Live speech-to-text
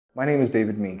My name is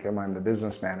David Mecham. I'm the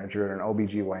business manager at an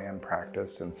OBGYN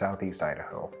practice in Southeast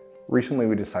Idaho. Recently,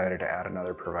 we decided to add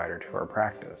another provider to our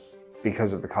practice.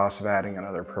 Because of the cost of adding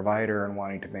another provider and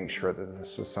wanting to make sure that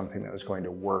this was something that was going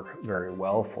to work very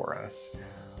well for us,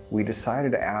 we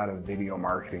decided to add a video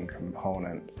marketing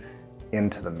component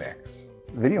into the mix.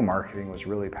 Video marketing was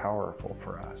really powerful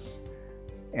for us,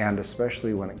 and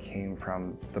especially when it came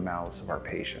from the mouths of our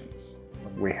patients.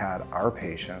 We had our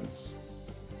patients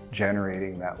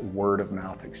generating that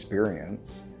word-of-mouth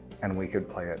experience, and we could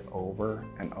play it over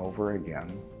and over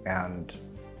again and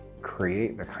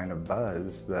create the kind of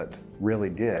buzz that really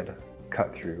did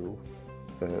cut through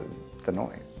the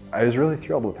noise. I was really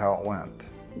thrilled with how it went.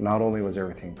 Not only was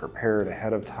everything prepared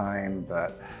ahead of time,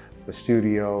 but the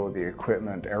studio, the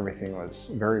equipment, everything was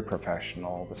very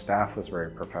professional. The staff was very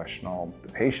professional.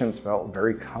 The patients felt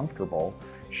very comfortable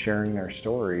sharing their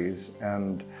stories,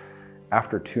 and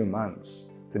after 2 months,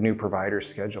 the new provider's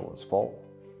schedule is full.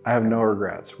 I have no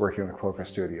regrets working with Quoka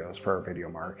Studios for our video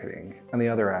marketing and the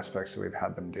other aspects that we've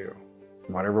had them do.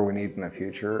 Whatever we need in the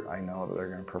future, I know that they're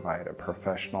going to provide a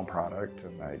professional product,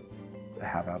 and I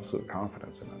have absolute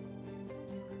confidence in it.